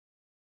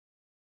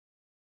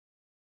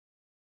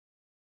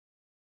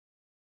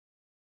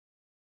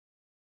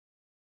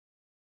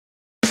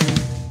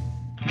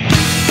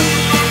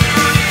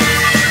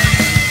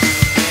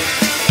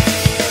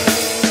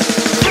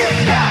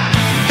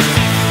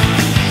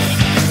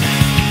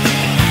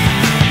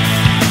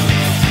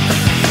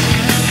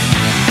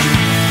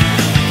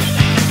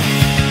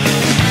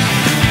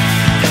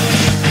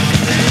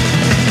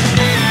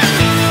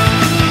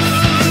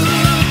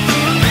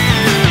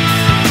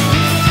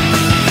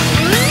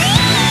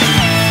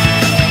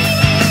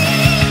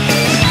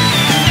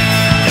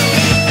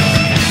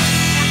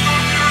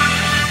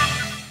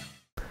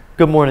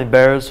Good morning,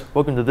 Bears.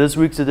 Welcome to this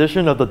week's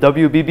edition of the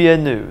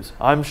WBBN News.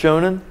 I'm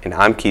Shonen. And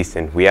I'm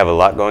Keaston. We have a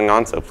lot going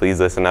on, so please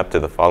listen up to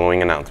the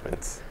following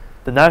announcements.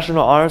 The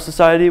National Honor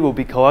Society will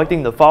be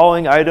collecting the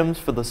following items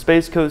for the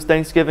Space Coast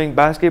Thanksgiving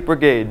Basket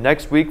Brigade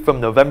next week from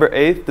November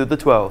 8th through the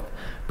 12th.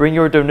 Bring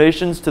your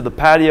donations to the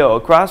patio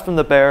across from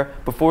the Bear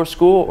before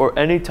school or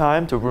any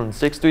time to room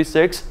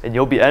 636, and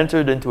you'll be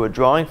entered into a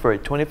drawing for a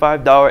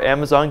 $25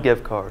 Amazon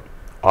gift card.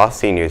 All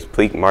seniors,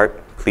 please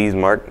mark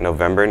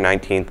November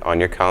 19th on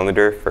your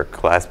calendar for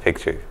class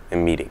picture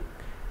and meeting.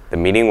 The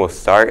meeting will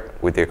start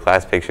with your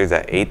class pictures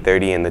at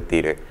 8:30 in the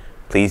theater.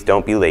 Please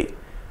don't be late.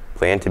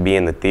 Plan to be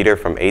in the theater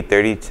from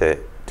 8:30 to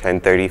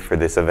 10:30 for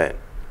this event.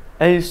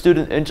 Any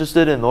student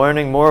interested in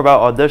learning more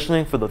about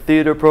auditioning for the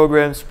theater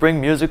program Spring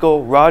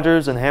Musical,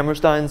 Rodgers and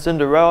Hammerstein's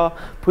Cinderella,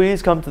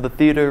 please come to the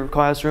theater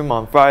classroom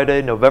on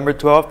Friday, November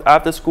 12th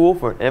after school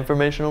for an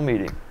informational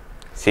meeting.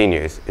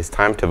 Seniors, it's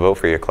time to vote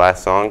for your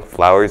class song,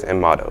 flowers,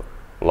 and motto.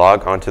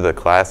 Log onto the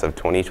Class of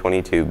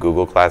 2022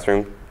 Google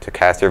Classroom to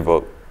cast your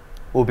vote.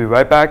 We'll be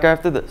right back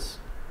after this.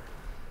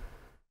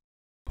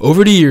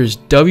 Over the years,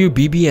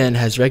 WBBN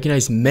has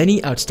recognized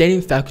many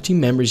outstanding faculty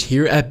members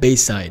here at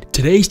Bayside.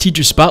 Today's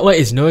Teacher Spotlight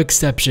is no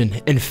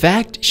exception. In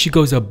fact, she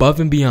goes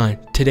above and beyond.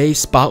 Today's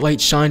spotlight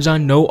shines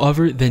on no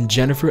other than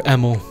Jennifer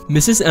Emmel.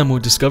 Mrs. Emmel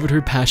discovered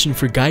her passion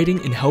for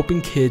guiding and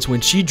helping kids when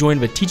she joined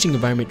the teaching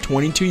environment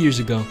 22 years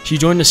ago. She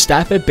joined the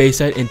staff at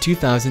Bayside in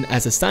 2000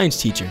 as a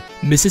science teacher.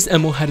 Mrs.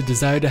 Emmel had a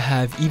desire to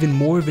have even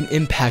more of an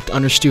impact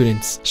on her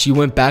students. She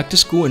went back to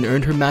school and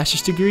earned her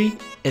master's degree,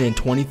 and in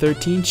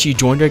 2013, she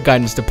joined our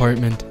guidance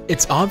department.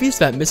 It's obvious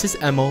that Mrs.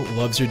 Emmel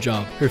loves her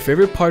job. Her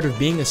favorite part of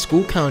being a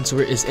school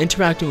counselor is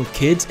interacting with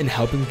kids and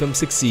helping them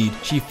succeed.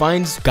 She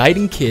finds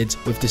guiding kids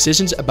with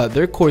decisions about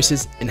their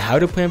courses and how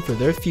to plan for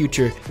their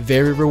future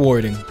very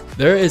rewarding.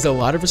 There is a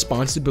lot of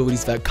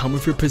responsibilities that come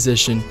with her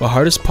position. The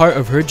hardest part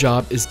of her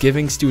job is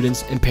giving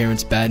students and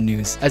parents bad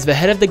news. As the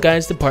head of the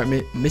guidance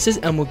department, Mrs.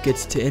 Emmel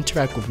gets to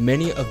interact with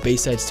many of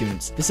Bayside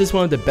students. This is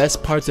one of the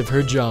best parts of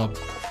her job.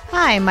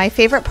 Hi, my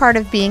favorite part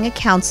of being a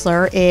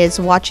counselor is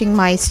watching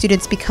my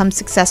students become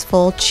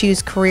successful,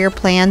 choose career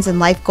plans and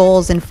life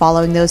goals, and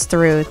following those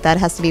through. That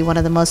has to be one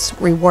of the most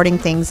rewarding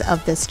things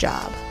of this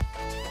job.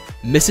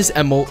 Mrs.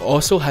 Emmel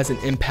also has an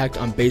impact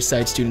on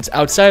Bayside students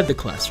outside of the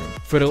classroom.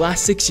 For the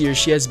last 6 years,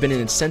 she has been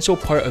an essential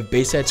part of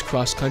Bayside's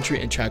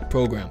cross-country and track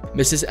program.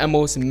 Mrs.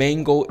 Emmel's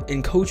main goal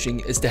in coaching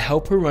is to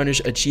help her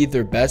runners achieve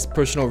their best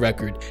personal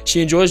record.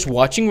 She enjoys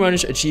watching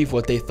runners achieve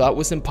what they thought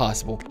was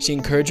impossible. She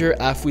encourages her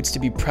athletes to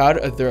be proud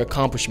of their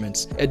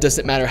accomplishments. It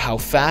doesn't matter how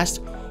fast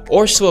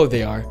or slow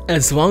they are.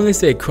 As long as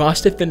they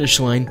cross the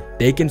finish line,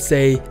 they can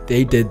say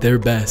they did their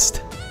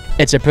best.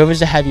 It's a privilege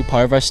to have you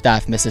part of our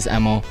staff, Mrs.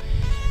 Emmel.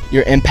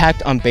 Your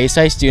impact on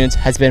Bayside students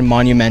has been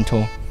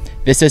monumental.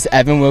 This is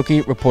Evan Wilkie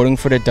reporting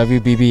for the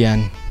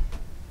WBBN.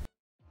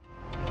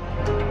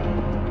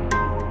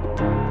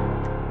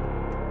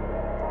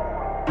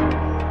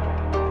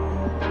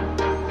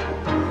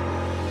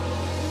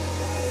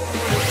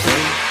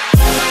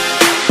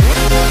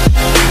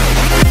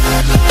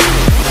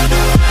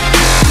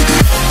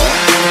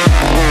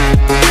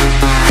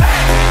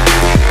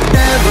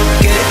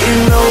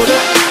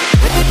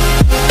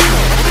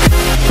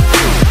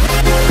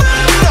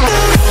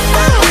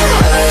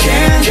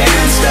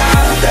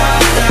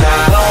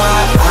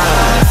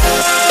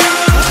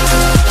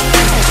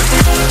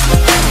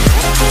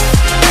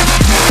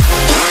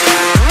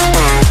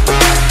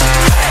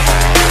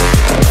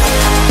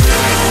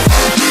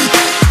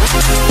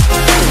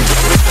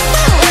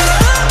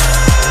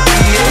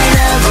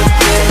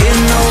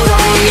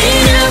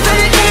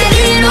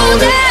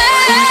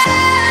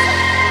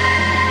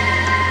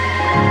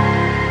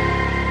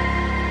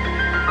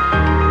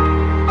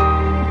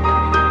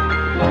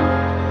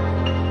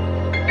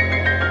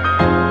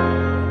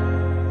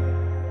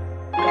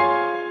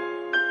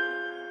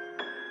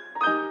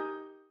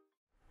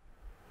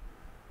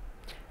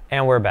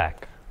 And we're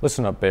back.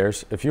 Listen up,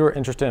 Bears. If you are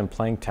interested in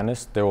playing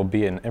tennis, there will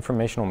be an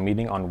informational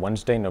meeting on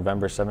Wednesday,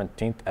 November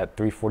 17th at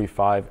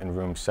 3:45 in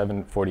room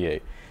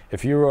 748.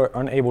 If you are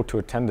unable to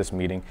attend this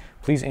meeting,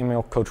 please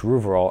email Coach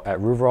Ruverall at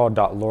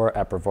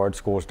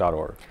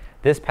ruverall.laura@brevardschools.org.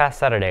 This past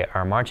Saturday,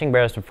 our Marching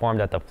Bears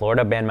performed at the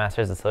Florida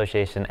Bandmasters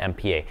Association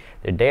MPA.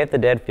 Their Day at the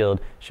Dead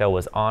Field show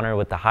was honored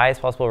with the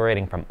highest possible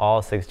rating from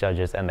all 6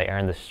 judges, and they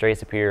earned the straight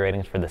superior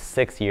ratings for the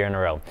 6th year in a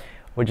row,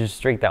 which is a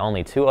streak that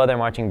only 2 other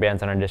marching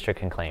bands in our district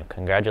can claim.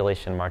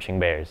 Congratulations, Marching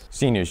Bears.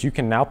 Seniors, you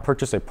can now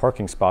purchase a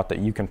parking spot that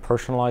you can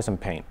personalize and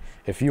paint.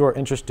 If you are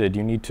interested,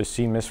 you need to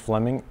see Miss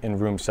Fleming in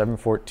room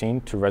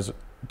 714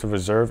 to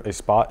reserve a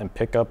spot and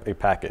pick up a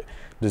packet.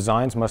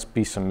 Designs must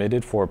be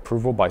submitted for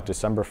approval by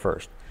December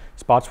 1st.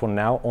 Spots will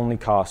now only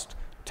cost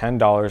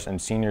 $10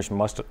 and seniors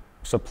must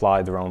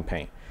supply their own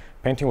paint.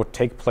 Painting will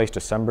take place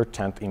December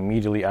 10th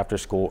immediately after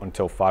school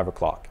until 5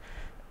 o'clock,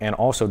 and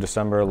also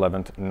December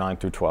 11th, 9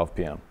 through 12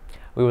 p.m.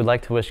 We would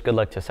like to wish good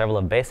luck to several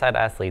of Bayside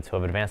athletes who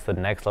have advanced to the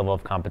next level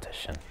of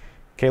competition.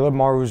 Caleb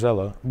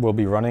Maruzella will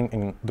be running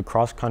in the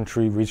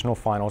cross-country regional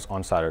finals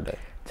on Saturday.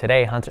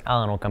 Today, Hunter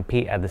Allen will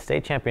compete at the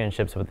state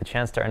championships with a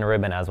chance to earn a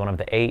ribbon as one of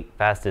the 8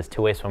 fastest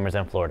two-way swimmers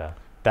in Florida.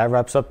 That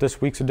wraps up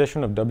this week's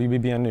edition of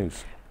WBBN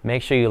News.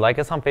 Make sure you like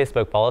us on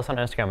Facebook, follow us on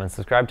Instagram, and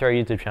subscribe to our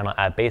YouTube channel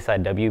at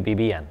Bayside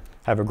WBBN.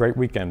 Have a great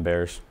weekend,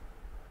 Bears.